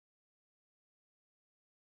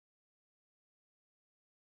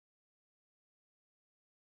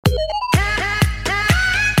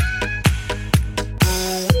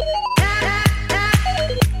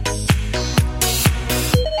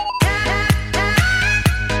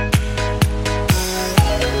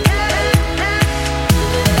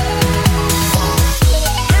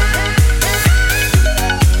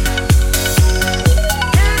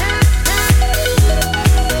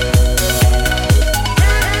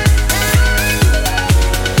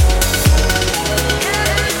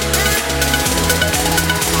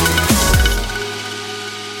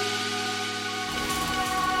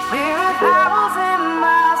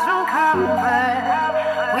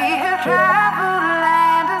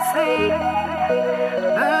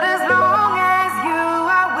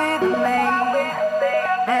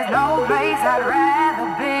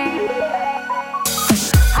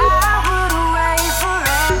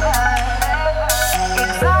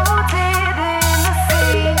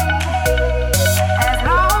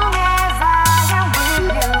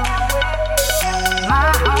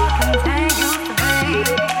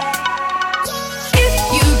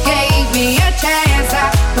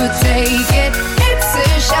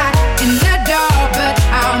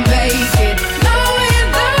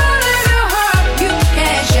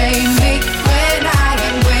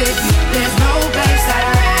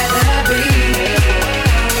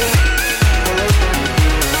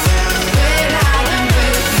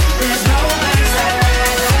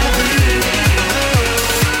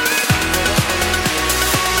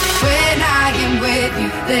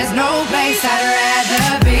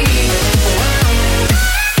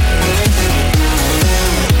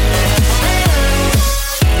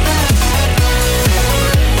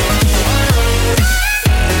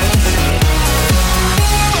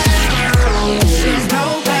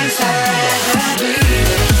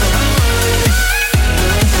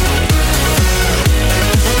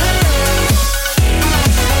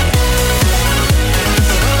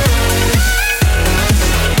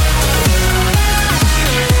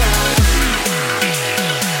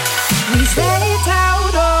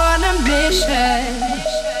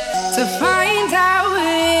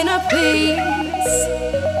peace,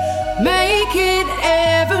 make it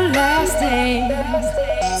everlasting,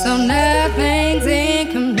 so nothing's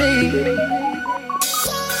incomplete.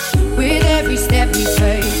 With every step we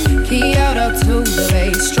take, Kyoto to the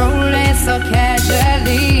bay, strolling so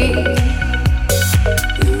casually.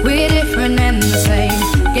 We're different and the same,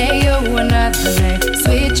 gave you another name,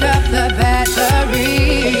 switch up the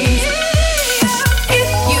batteries. If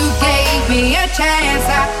you gave me a chance,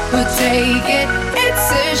 I would take it. It's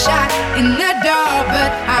a shot in the dark,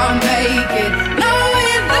 but I'll make it.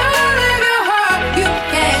 Knowing the little heart, you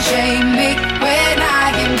can't shame me. When I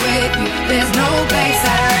am with you, there's no place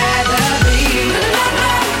I'd rather be.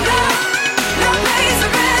 No place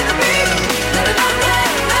I'd rather be.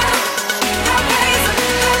 No place,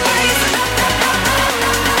 no place.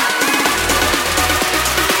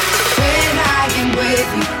 When I am with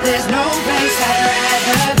you, there's no place I'd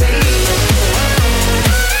rather be.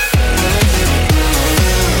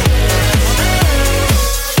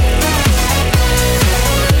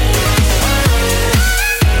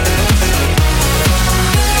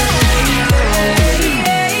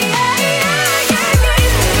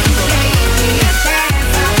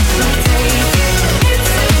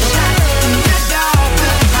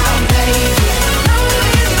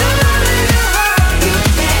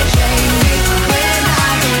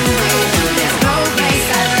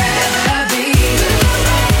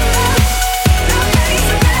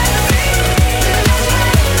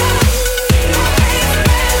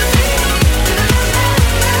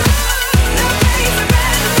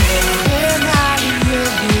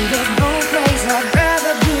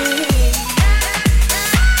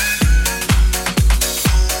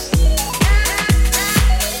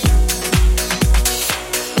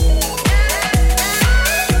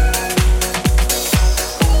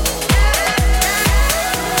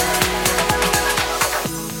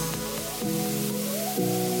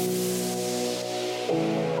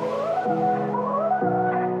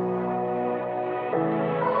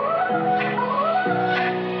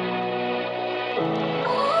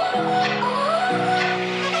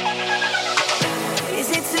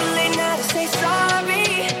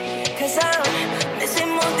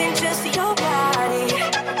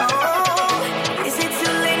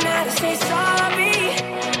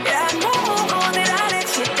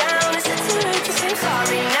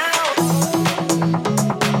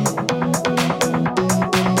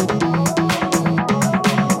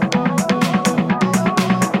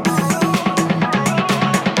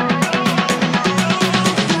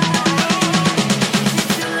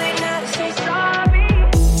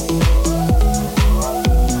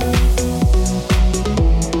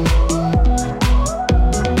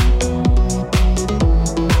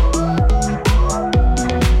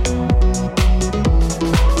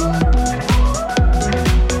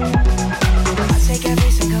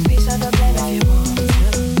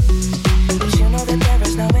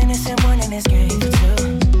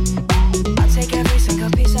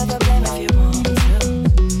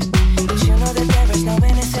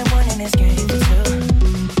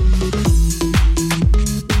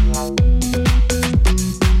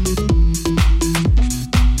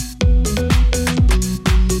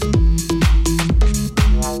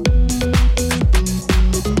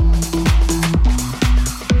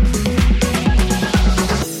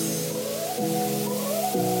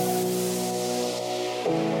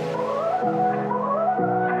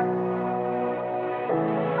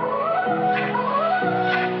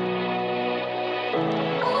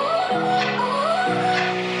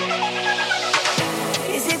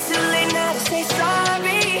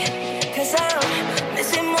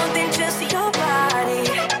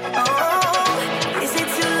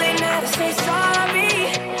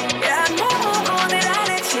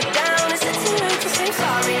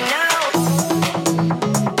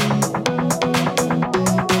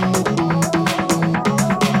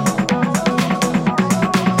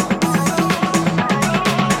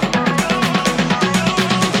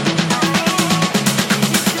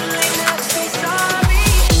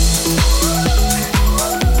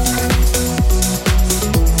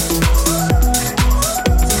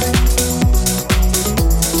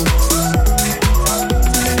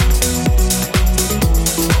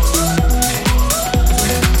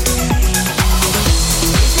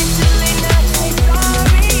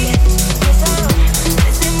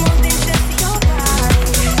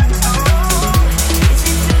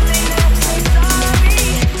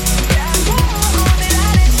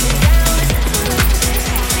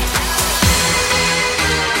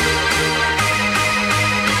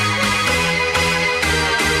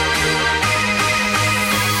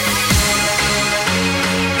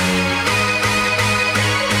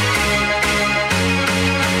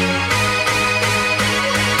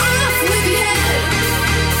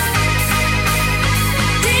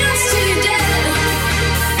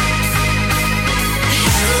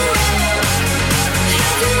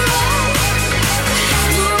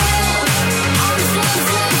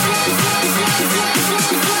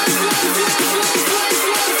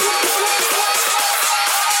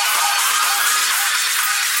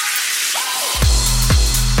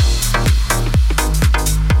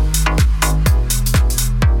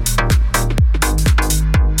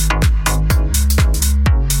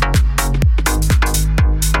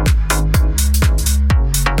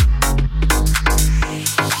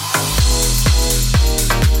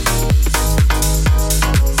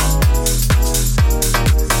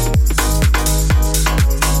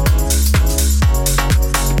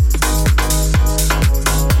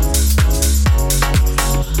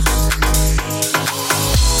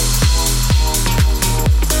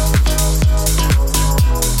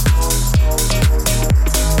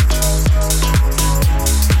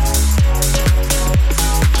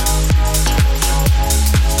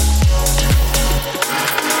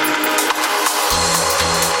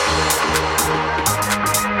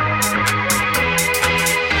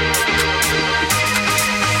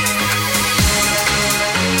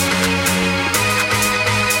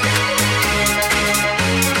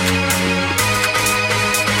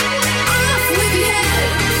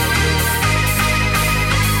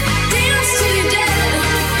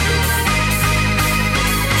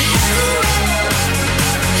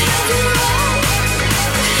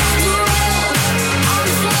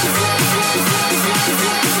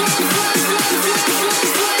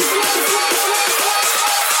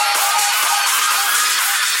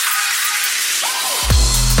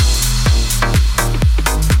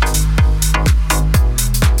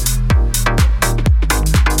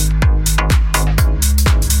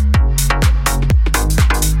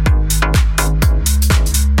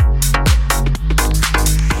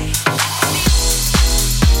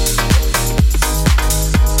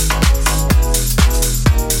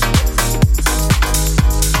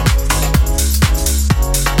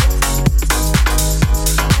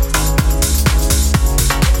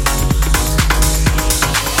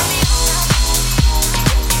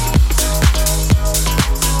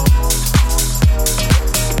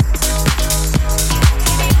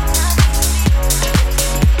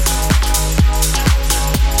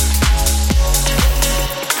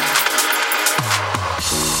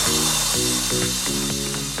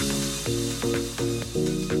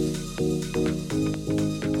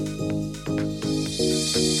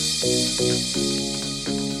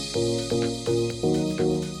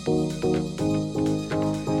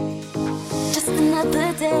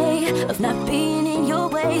 not being in your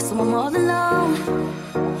way, so I'm all alone,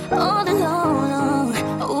 all alone.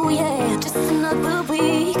 Oh yeah, just another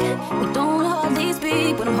week. We don't hardly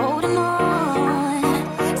speak, but I'm holding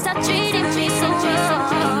on. Stop treating me so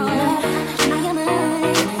wrong. Give me your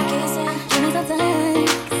mind, give me some time,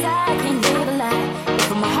 'cause I can't live a lie.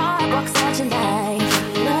 From my heart walks out your life.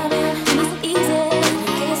 Love it, give me some easy.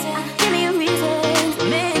 Give me a reason to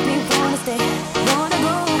make me wanna stay. Wanna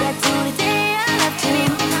go back to the day I loved you.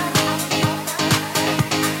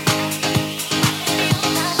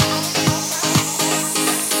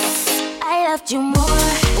 I loved you more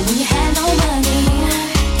when you had no money.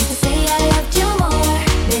 You could say I loved you more.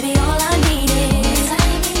 Baby, all I need is I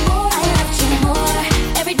loved you more.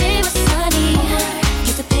 Every day was sunny.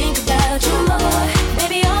 You could think about you more.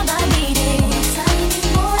 Baby, all I need is I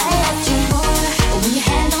loved you more when you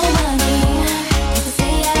had no money. You could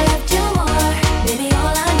say I loved you more. Baby,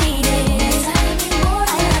 all I need is I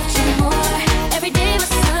loved you more. Every day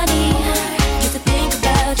was sunny. You could think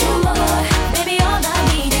about you more. Baby, all I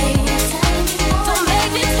need is don't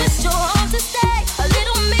make me twist your arm to stay. A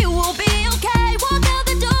little me will be okay. Walk out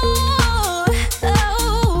the door.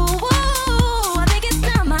 Oh, I think it's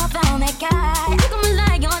time I found that guy. I come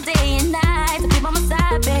alive all day and night to be by my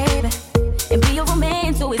side, baby, and be your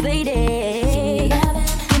romance always, lady.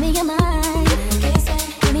 Give me your mind,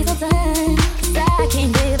 give me some time, 'cause I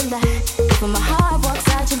can't live a lie. When my heart walks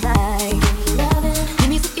out your life, give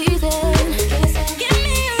me some easy. Give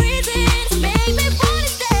me a reason to make me wanna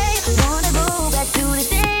stay. Wanna go back to the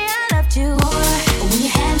day I loved you more. When you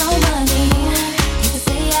had no money, you could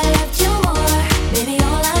say I loved you more. Baby,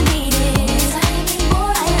 all I need is I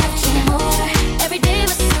loved you more. Every day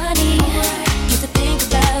was sunny. You could think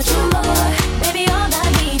about you more. Baby, all I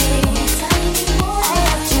need is I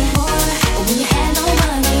loved you more. When you had no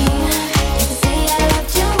money, you could say I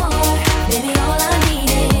loved you more. Baby, all I need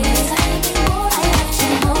is I loved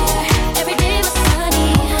you more. Every day was sunny.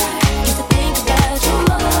 You could think about you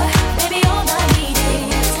more. Baby, all I need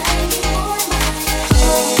is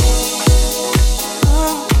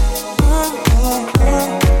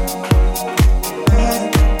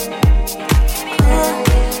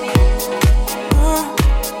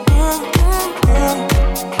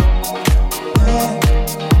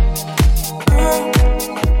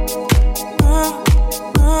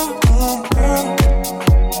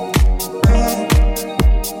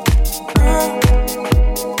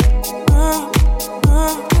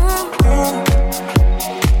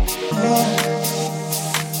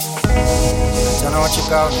Don't know what you're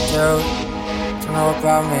gonna do, don't know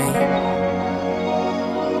about me.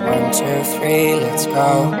 1, 2, 3, let's go.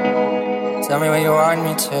 Tell me where you want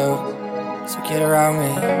me to, so get around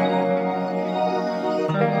me.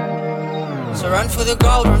 So run for the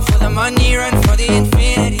gold, run for the money, run for the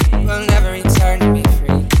infinity. We'll never return to be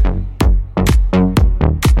free.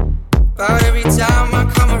 But every time I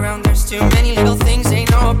come around, there's too many little things they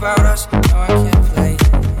know about us. No, I can't play.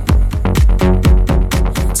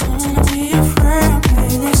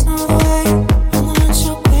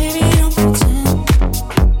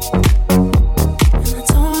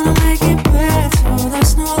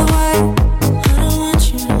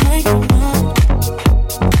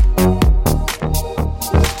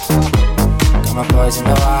 In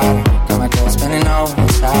the water, got my girl spinning over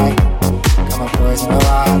inside. Got my boys in the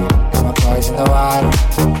water, got my boys in the water.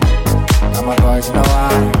 Got my boys in the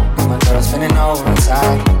water, got my girl spinning over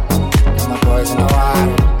inside. Got my boys in the water,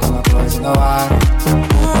 got my boys in the water.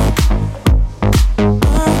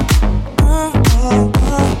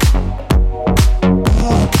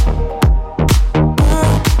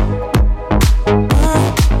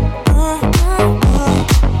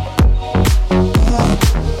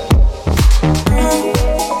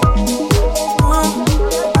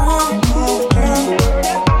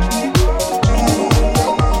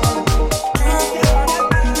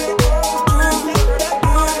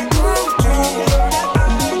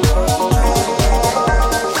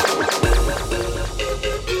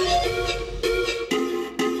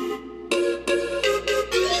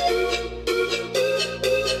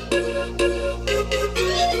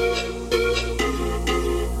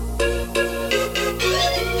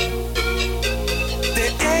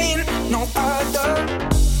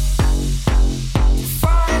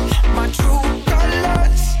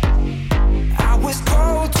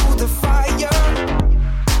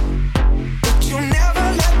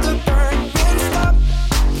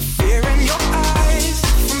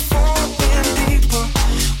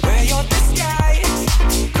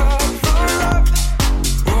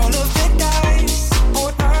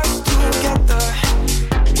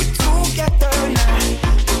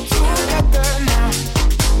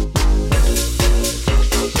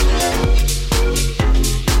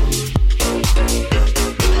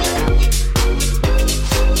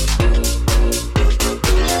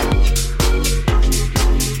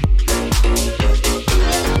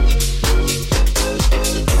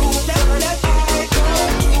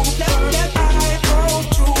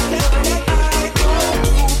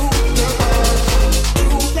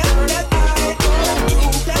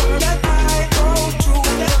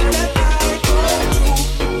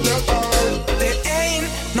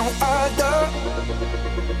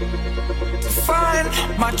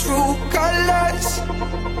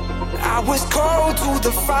 was cold to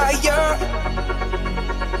the fire,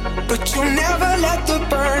 but you never let the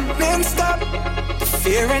burning stop. The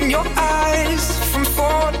fear in your eyes from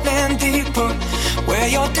falling deeper. Wear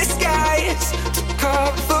your disguise to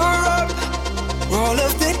cover up. Roll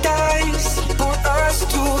of the dice, put us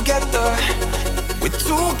together. We're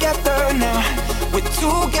together now. We're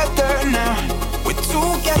together now. We're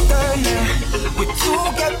together now. We're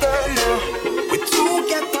together now. We're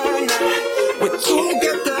together now. We're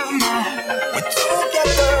together now. We're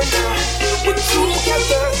together now. We're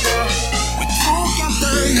together now. We're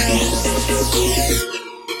together now.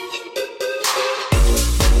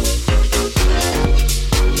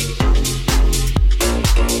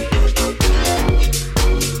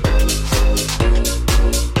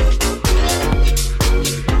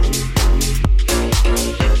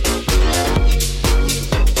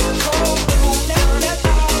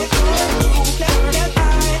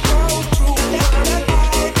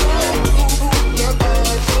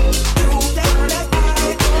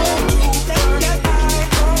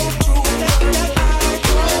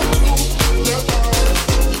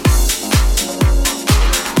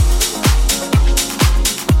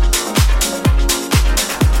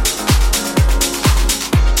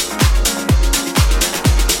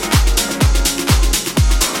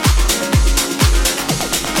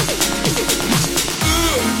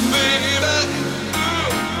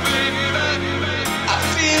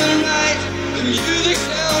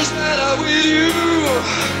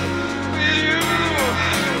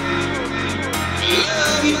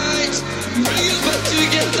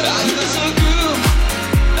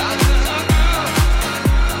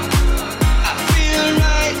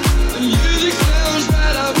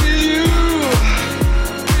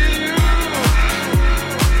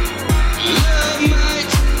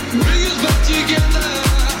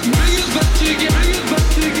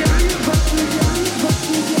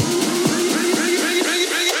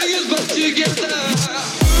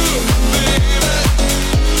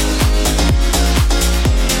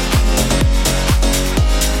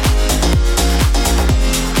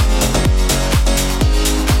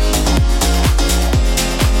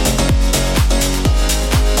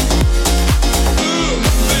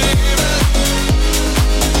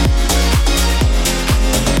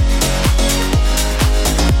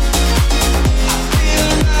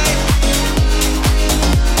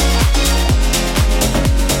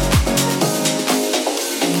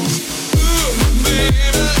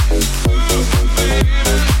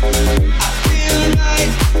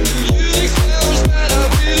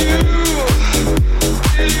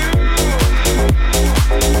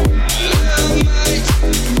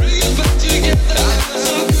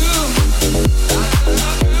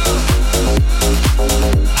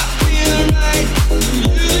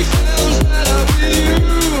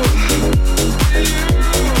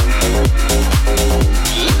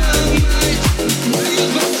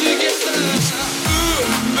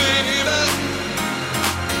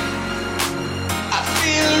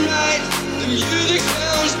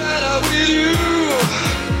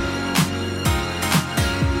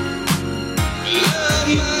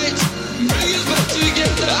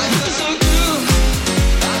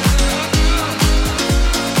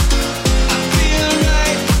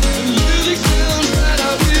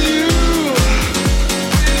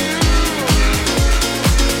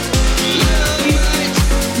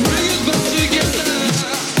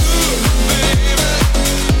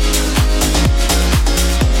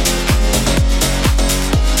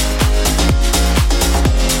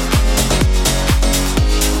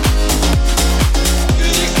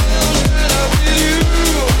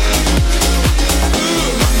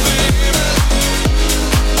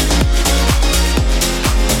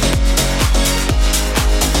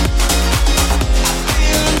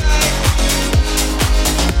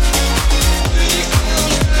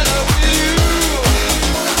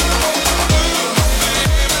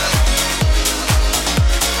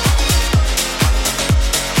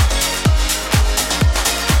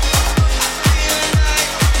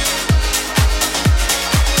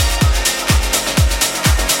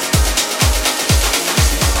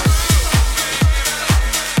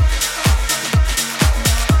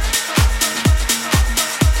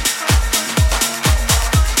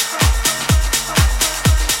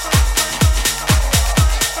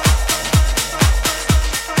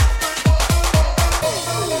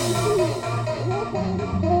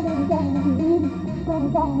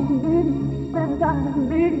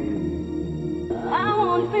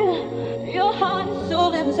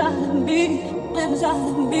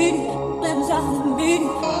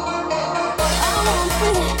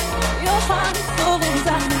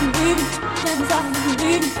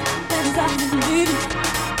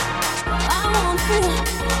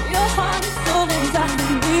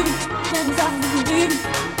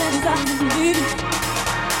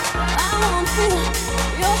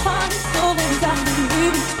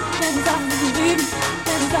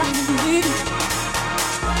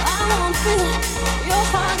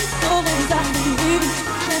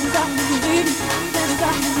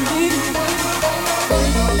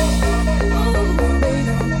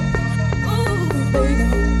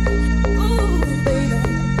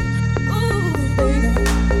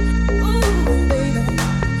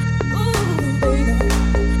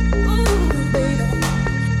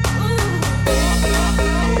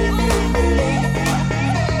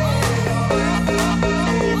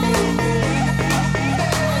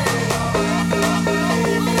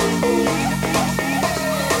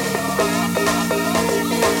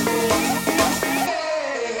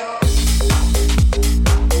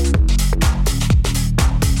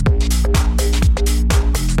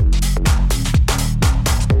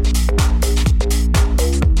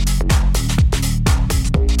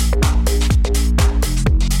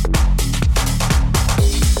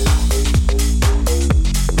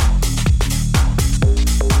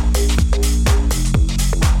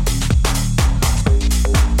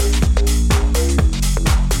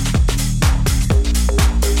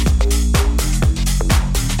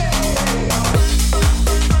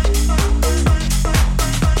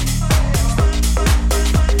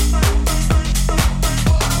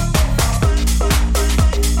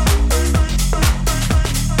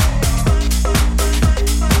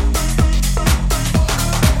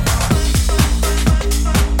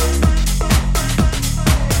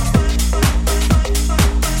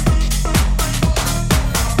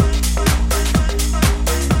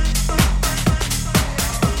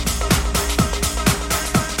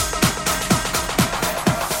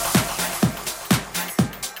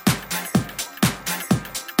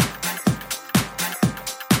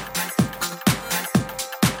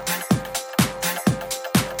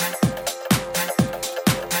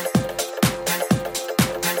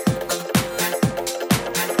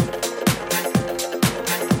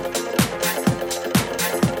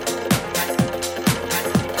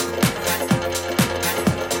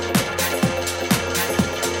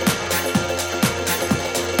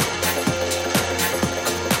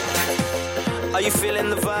 Are you feeling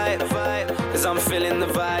the vibe? Cause I'm feeling the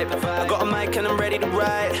vibe. I got a mic and I'm ready to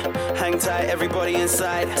ride. Hang tight, everybody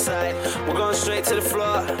inside. We're going straight to the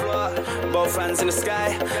floor. Both hands in the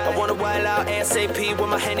sky. I wanna wild out ASAP with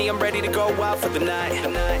my Henny. I'm ready to go out for the night.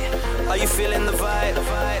 Are you feeling the vibe?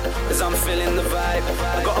 Cause I'm feeling the vibe.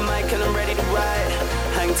 I got a mic and I'm ready to ride.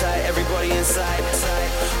 Hang tight, everybody inside.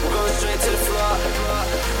 We're going straight to the floor.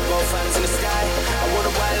 Both hands in the sky. I wanna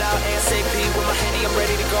wild out ASAP with my Henny. I'm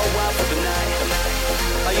ready to go out for the night.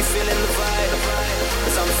 Are you feeling the vibe?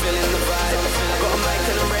 Cause I'm feeling the vibe. I got a mic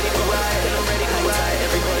and I'm ready to ride. Hang tight,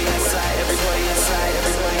 everybody inside. Everybody inside.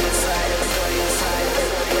 Everybody inside. Everybody inside.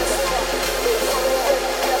 Everybody inside.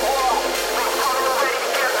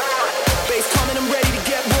 Bass coming, I'm ready to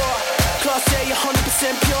get raw. Class A,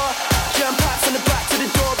 100% pure. Jam packs from the back to the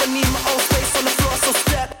door. I need my own space on the floor, so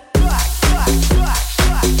step back, back, back,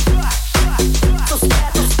 back, back, back. So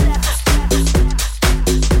step, step, step,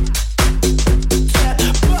 step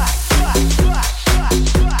back, back, back.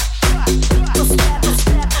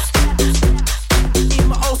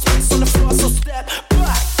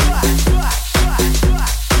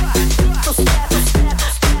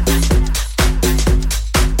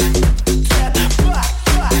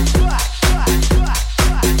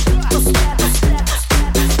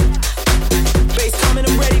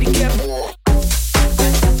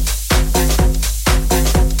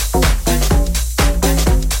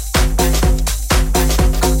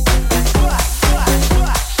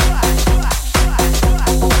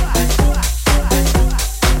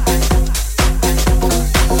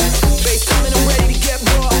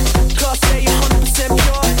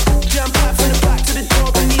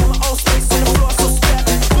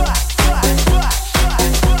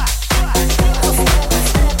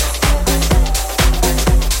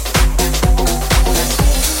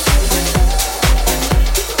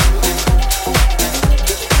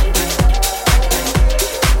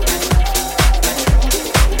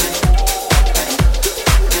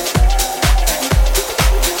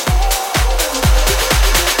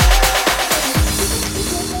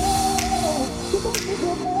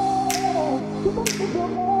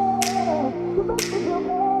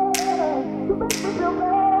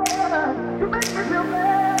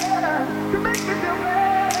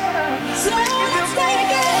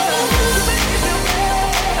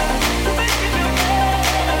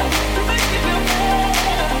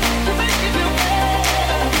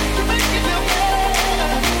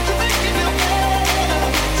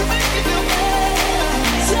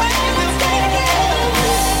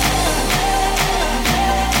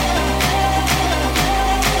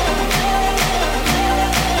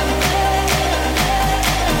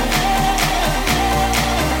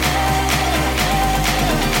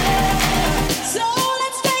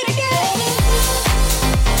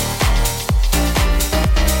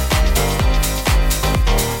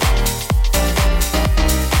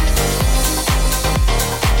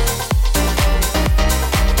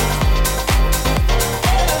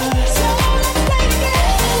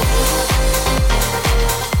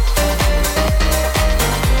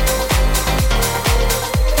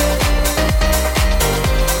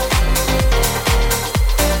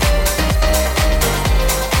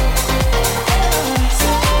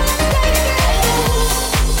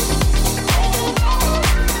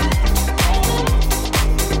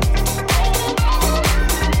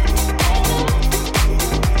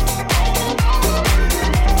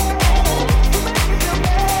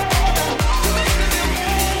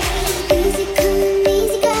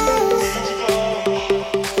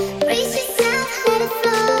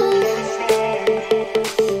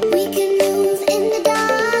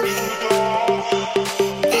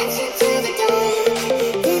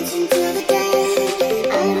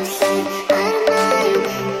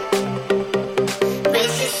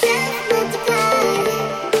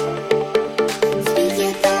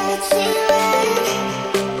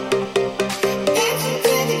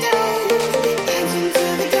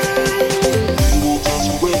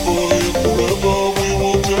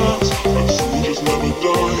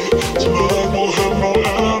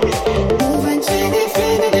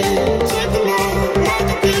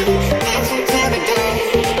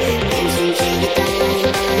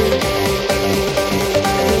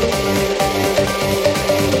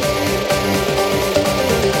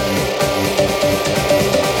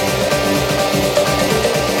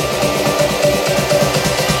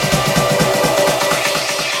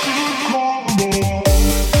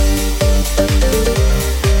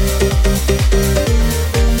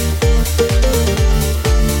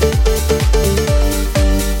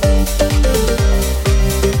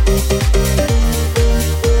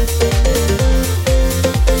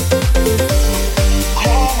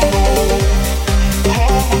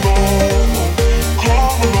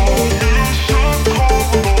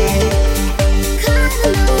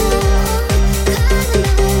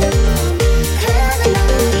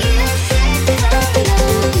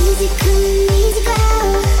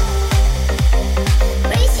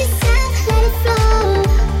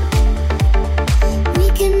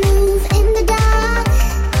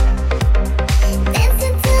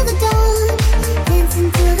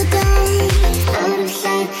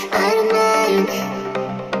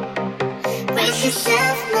 Make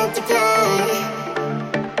yourself multiply.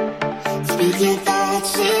 Speak your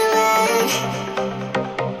thoughts in light.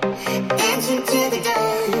 Dance into the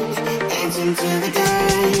dawn. Dance into the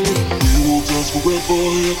dawn. We will dance forever,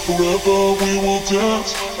 yeah, forever we will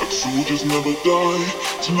dance. Like soldiers never die.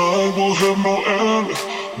 Tonight we'll have no end.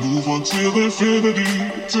 Move until infinity.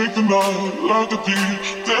 Take the night like a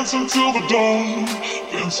thief. Dance until the dawn.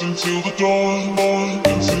 Dance until the dawn.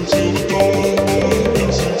 Dance until the dawn.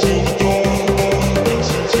 Dance until the dawn.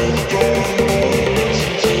 Dance until the dawn. Dance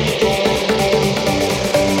until the dawn.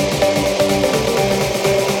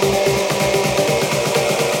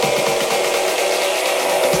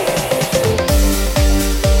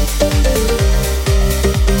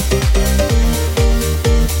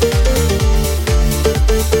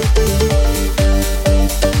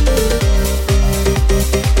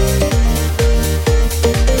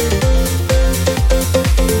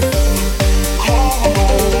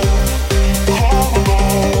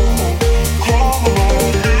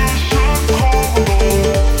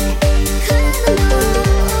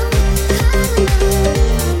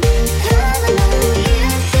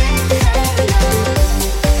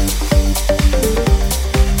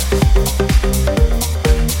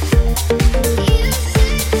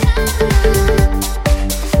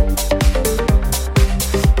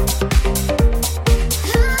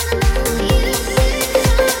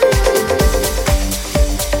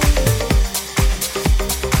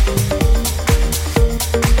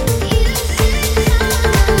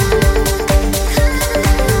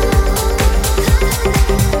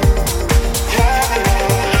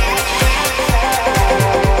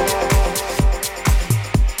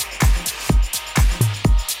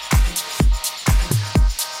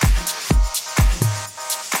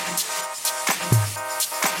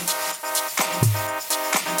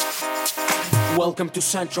 Welcome to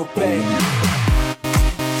Central Bay.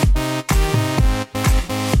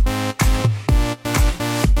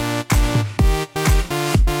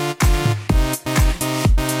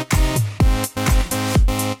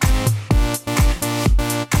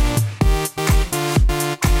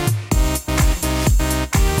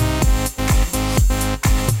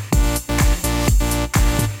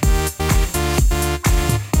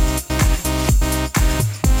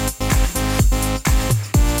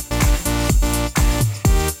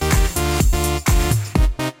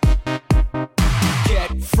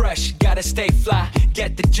 Stay fly,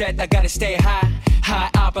 get the jet, I gotta stay high. High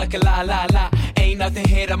up like a la la la. Ain't nothing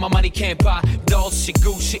here that my money can't buy. Dolce,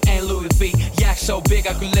 Gucci, and Louis V. Yak so big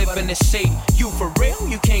I could live in the sea. You for real?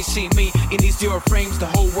 You can't see me. In these Dior frames, the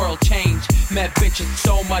whole world changed. Mad bitches,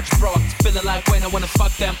 so much broad. Feeling like when I wanna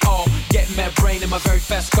fuck them all. Get mad brain in my very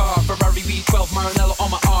fast car. Ferrari V12, Maranello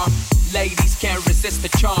on my arm. Ladies can't resist the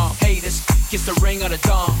charm. Haters, kiss the ring on the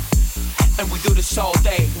dawn. And we do this all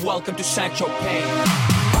day. Welcome to Sancho Pay.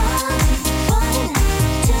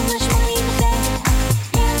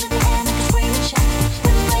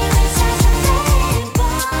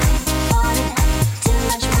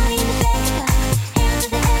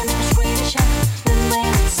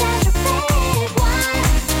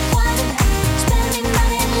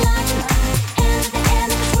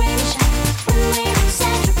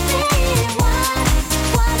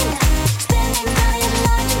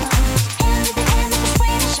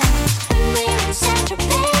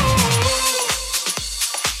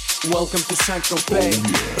 Welcome to Central Bay.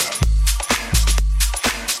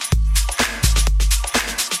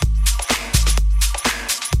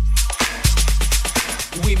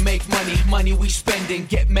 We make money we spending.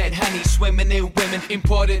 Get mad honey, swimming in women.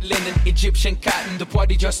 Imported linen, Egyptian cotton. The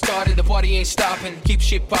party just started, the party ain't stopping. Keep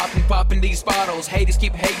shit popping these bottles. Haters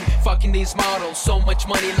keep hating, fucking these models. So much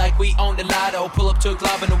money like we own the lotto. Pull up to a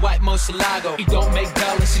club in a white Moselago. It don't make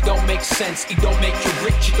dollars, it don't make sense. It don't make you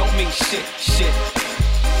rich, it don't mean shit.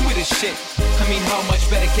 We the shit, I mean how much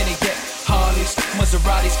better can it get? Harleys,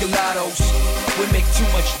 Maseratis, Gelatos. We make too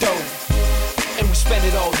much dough, and we spend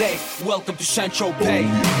it all day. Welcome to Central Bay.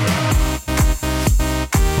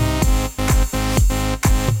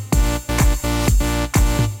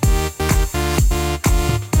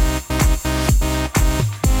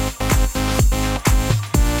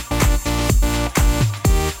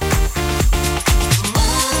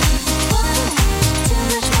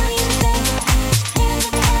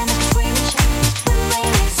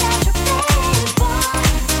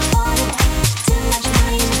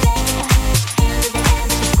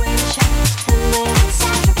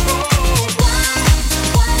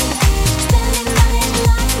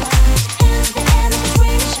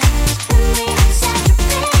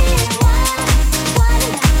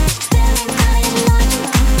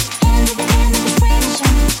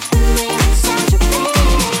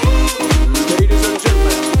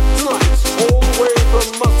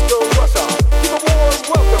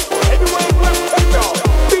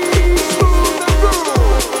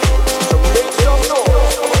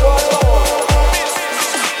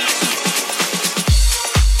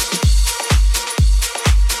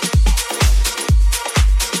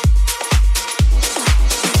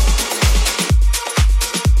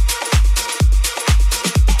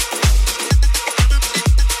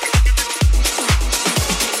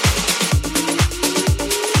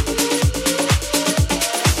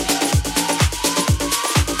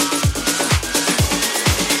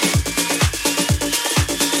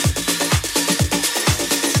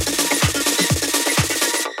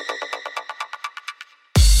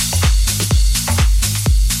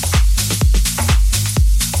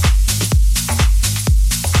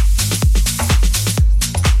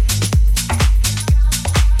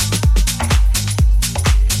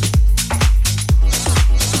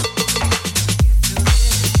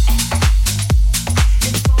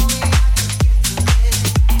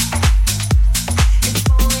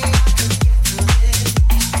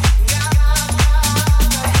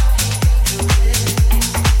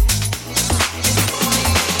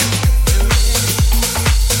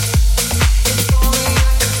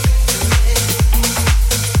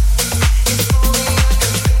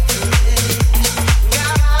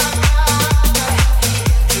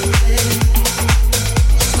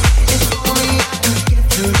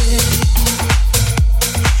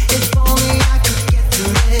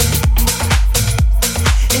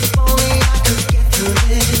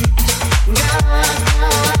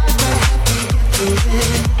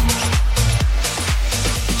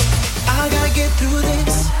 through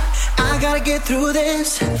this. I gotta get through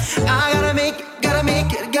this. I gotta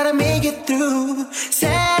make it through.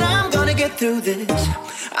 Said I'm gonna get through this.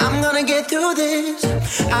 I'm gonna get through this.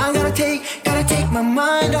 I'm gotta take my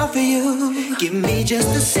mind off of you. Give me just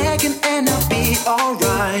a second and I'll be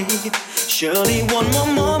alright. Surely one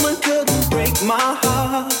more moment couldn't break my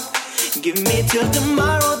heart. Give me till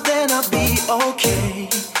tomorrow, then I'll be okay.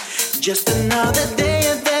 Just another day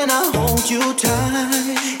and then I'll hold you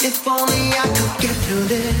tight. If only I could get through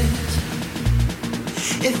this.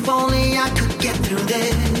 If only I could get through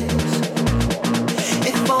this.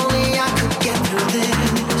 If only I could get through this.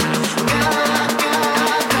 God,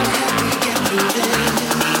 help me get through this.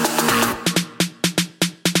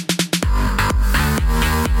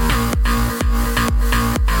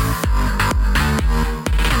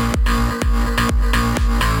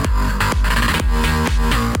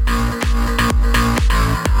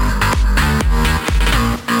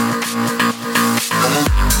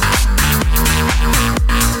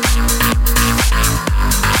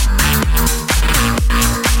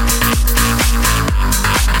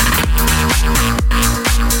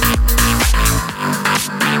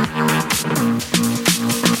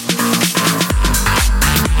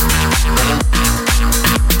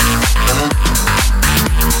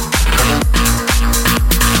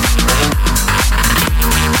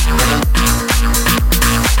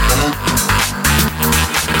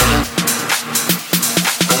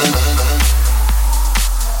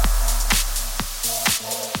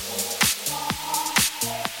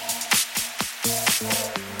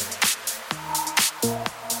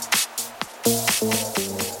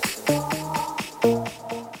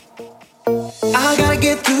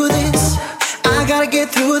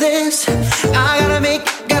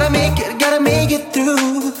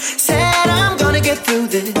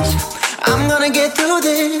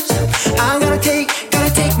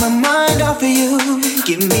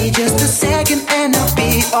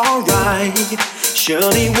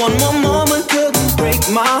 Surely one more moment couldn't break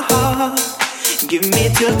my heart. Give me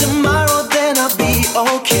till tomorrow, then I'll be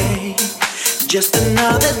okay. Just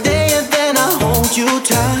another day and then I'll hold you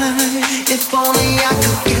tight. If only I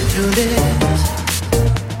could get through this.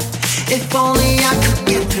 If only I could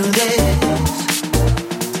get through this.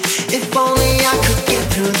 If only I could get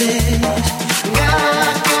through this.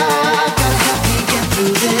 God, help me get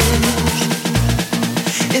through this.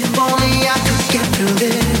 If only I could get through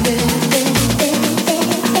this.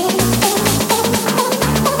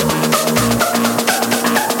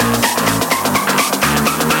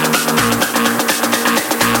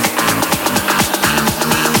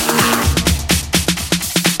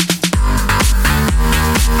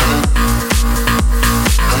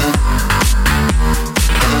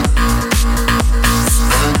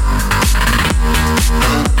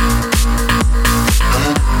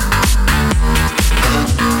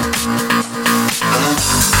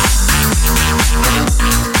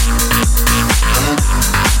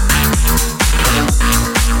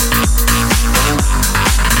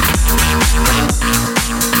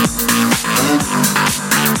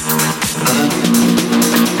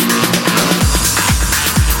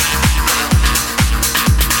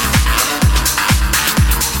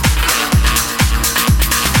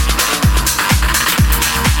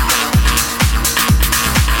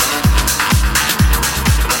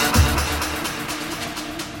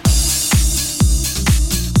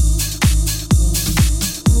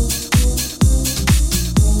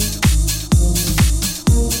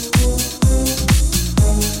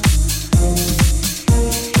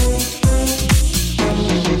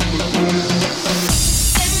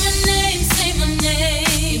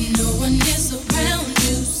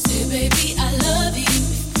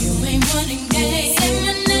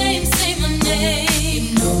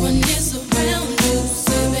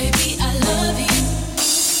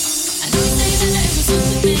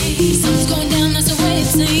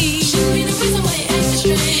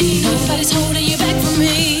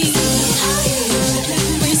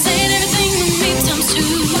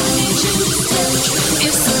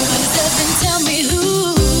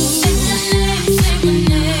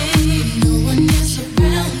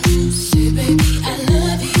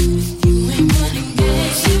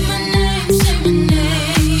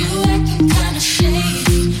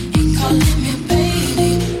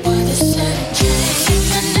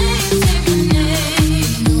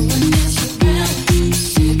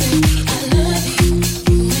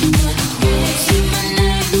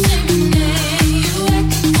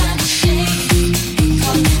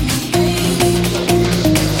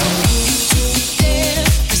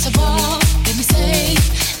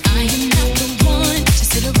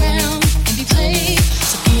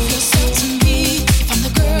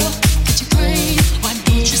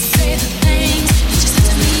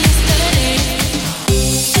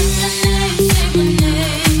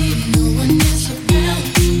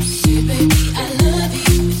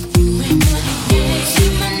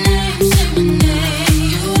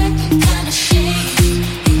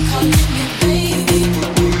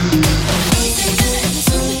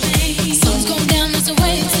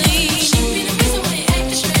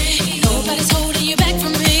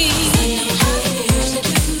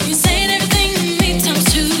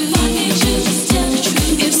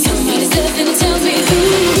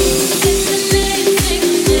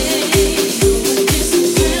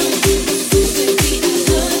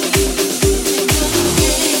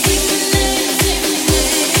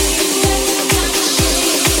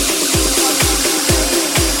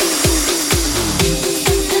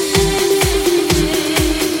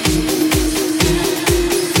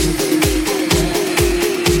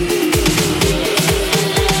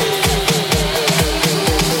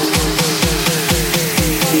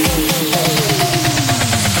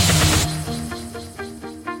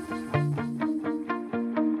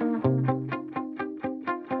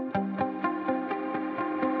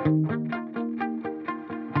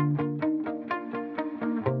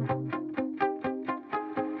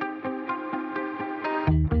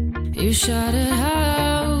 You shout it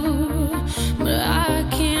out, but I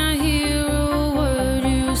can't hear a word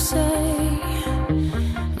you say.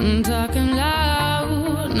 I'm talking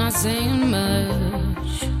loud, not saying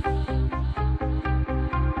much.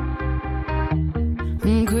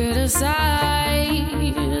 Criticize,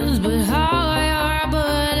 but how your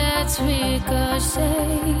bullets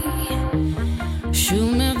ricochet.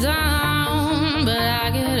 Shoot me down, but I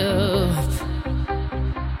get up.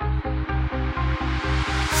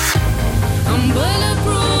 I'm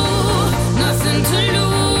bulletproof, nothing to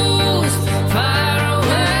lose. Far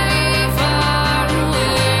away,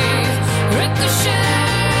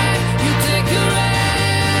 ricochet. You take your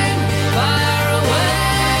aim, far away.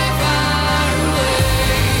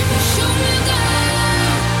 Shoot me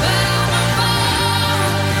down, but I'm a fall.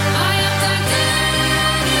 I am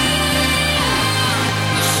titanium.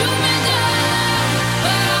 You shoot me down,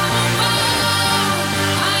 but I'm a fall.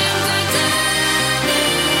 I am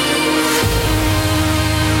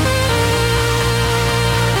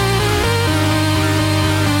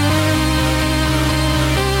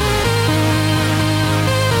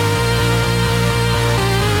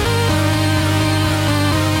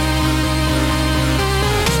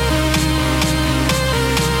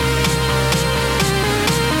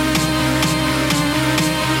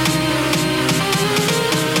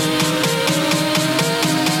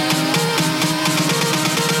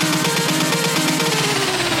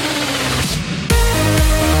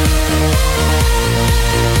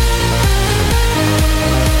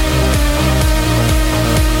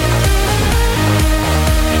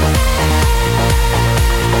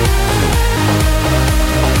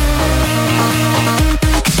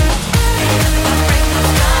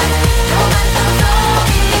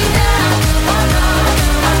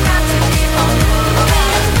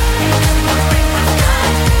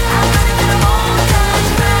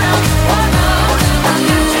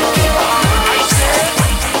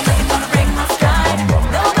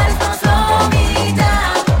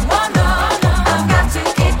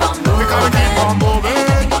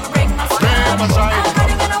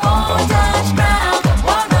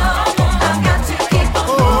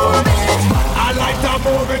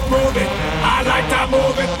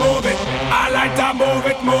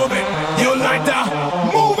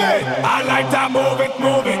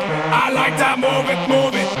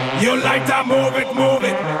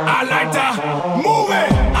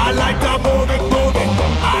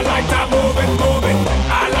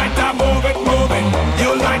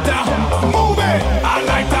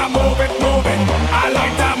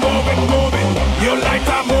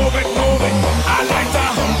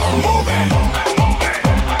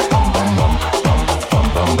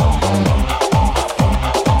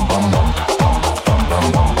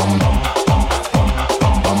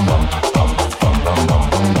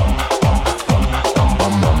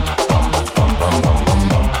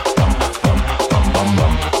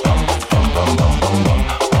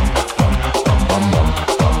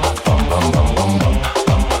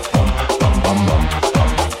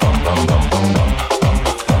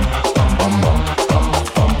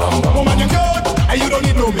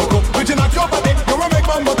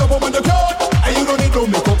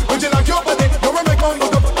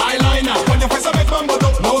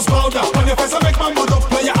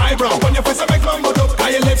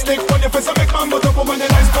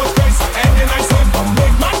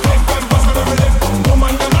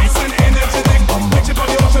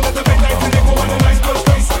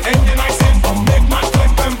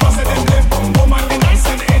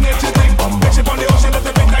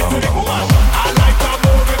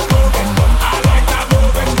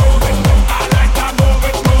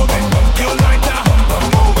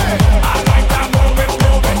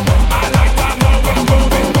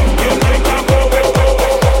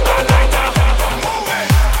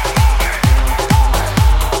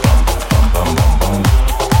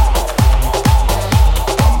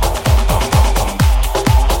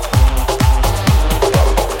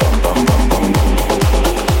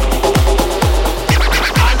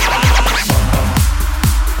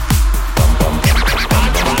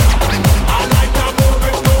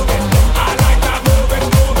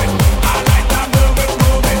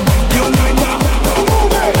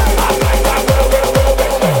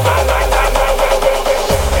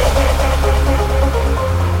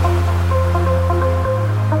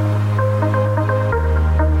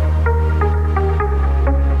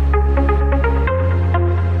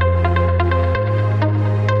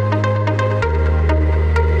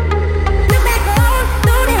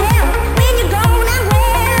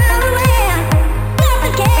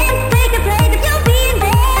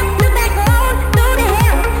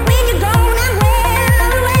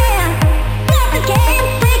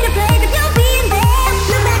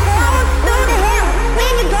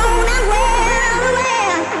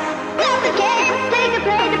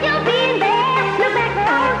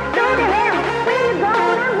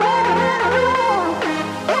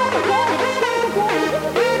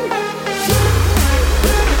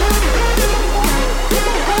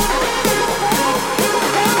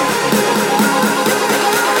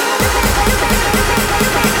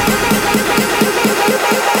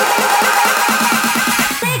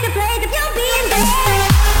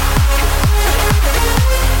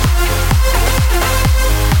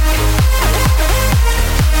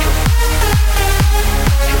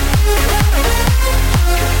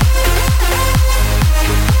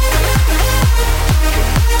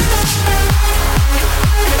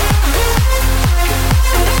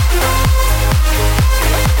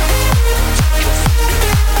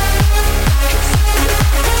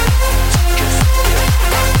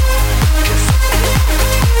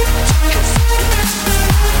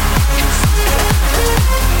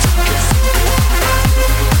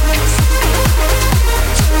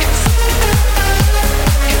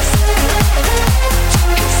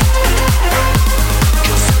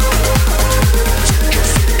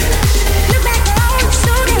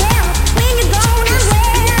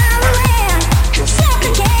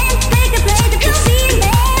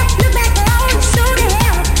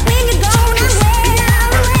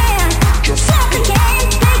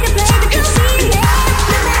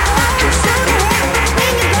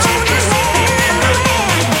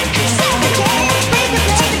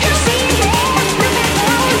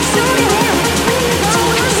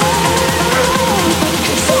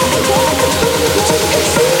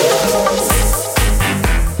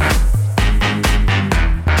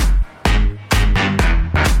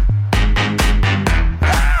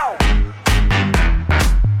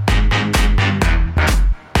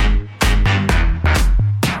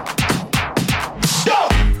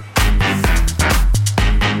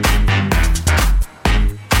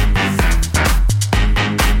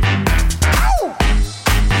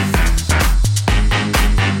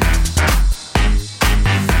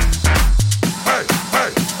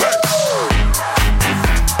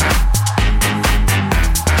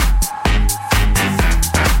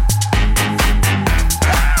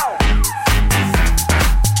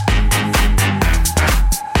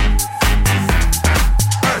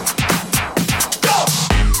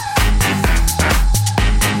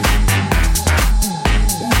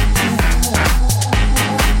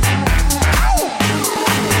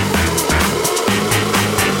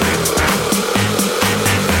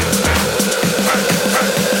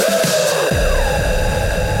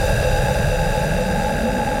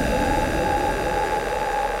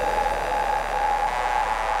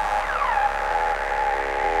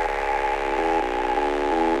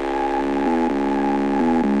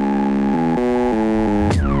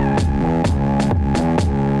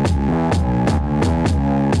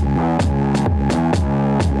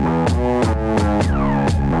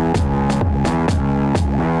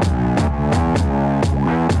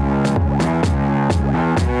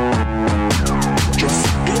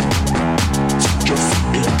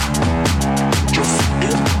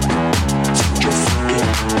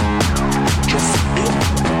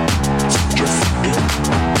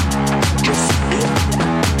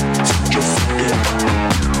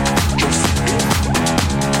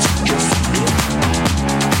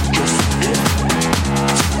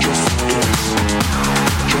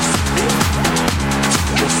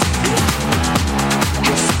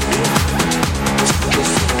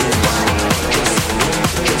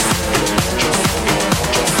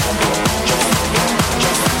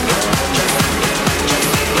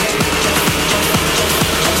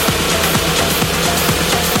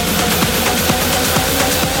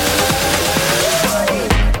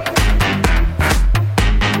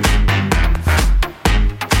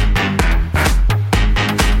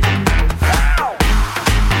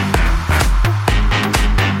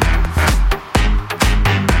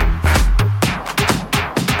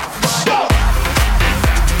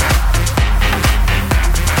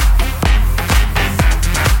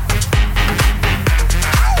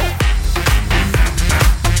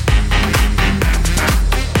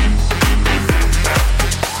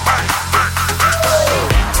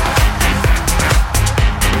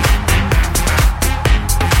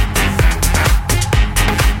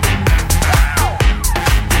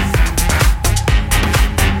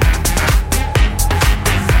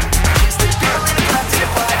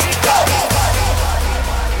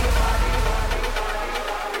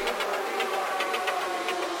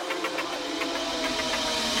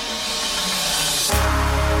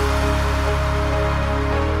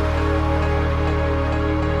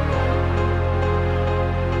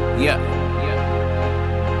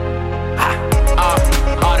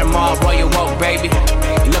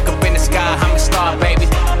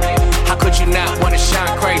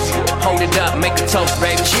it up, make a toast,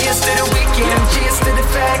 baby. Cheers to the weekend, cheers to the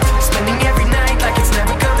fact. Spending every night like it's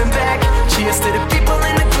never coming back. Cheers to the people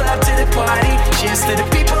in the club, to the party. Cheers to the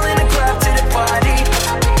people in the club, to the party.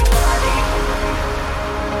 Party.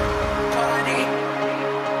 Party.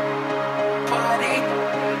 Party.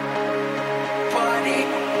 Party.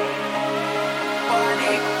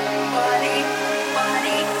 Party. Party.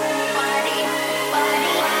 Party. Party.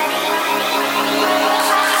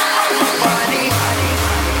 Party.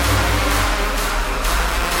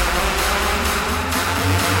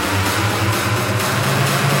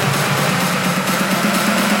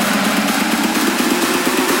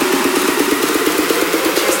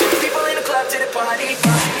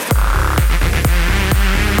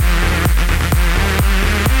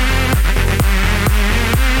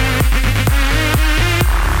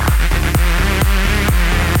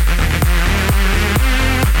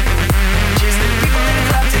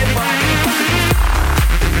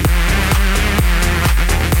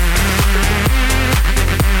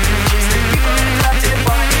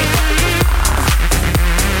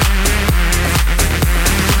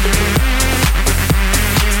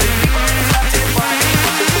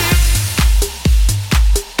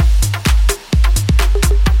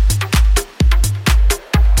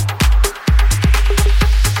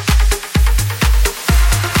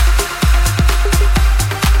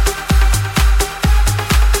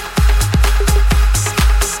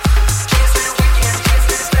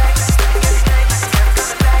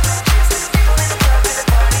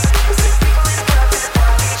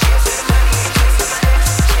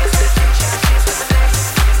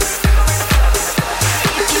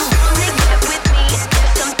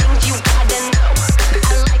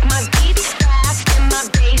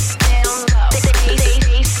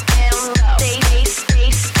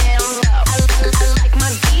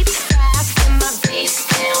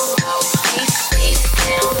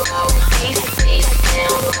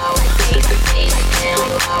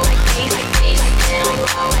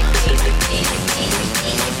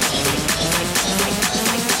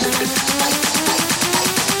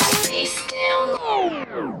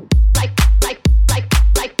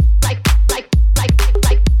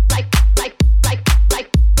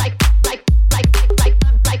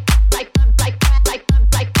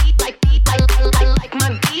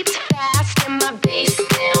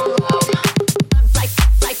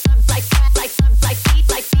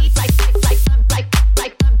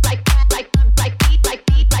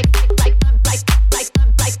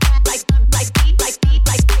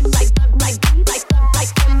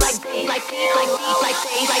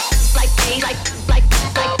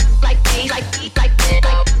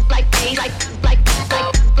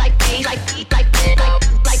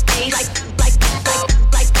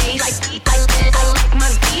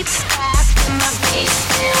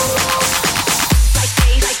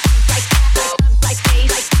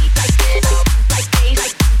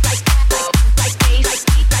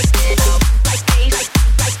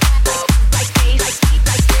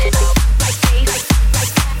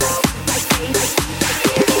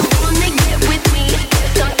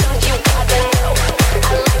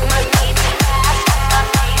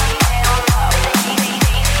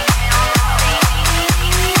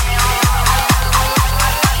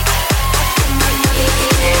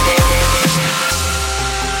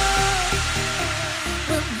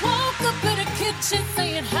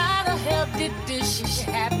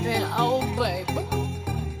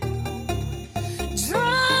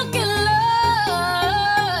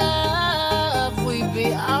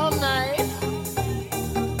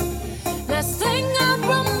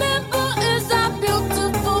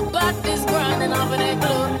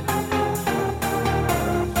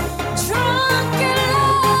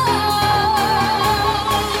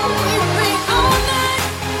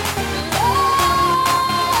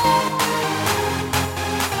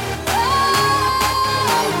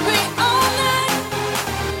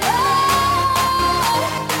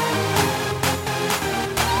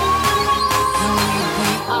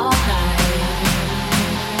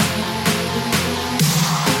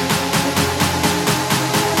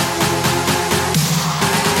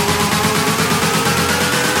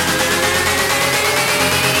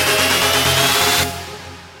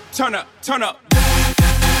 Turn up, turn up.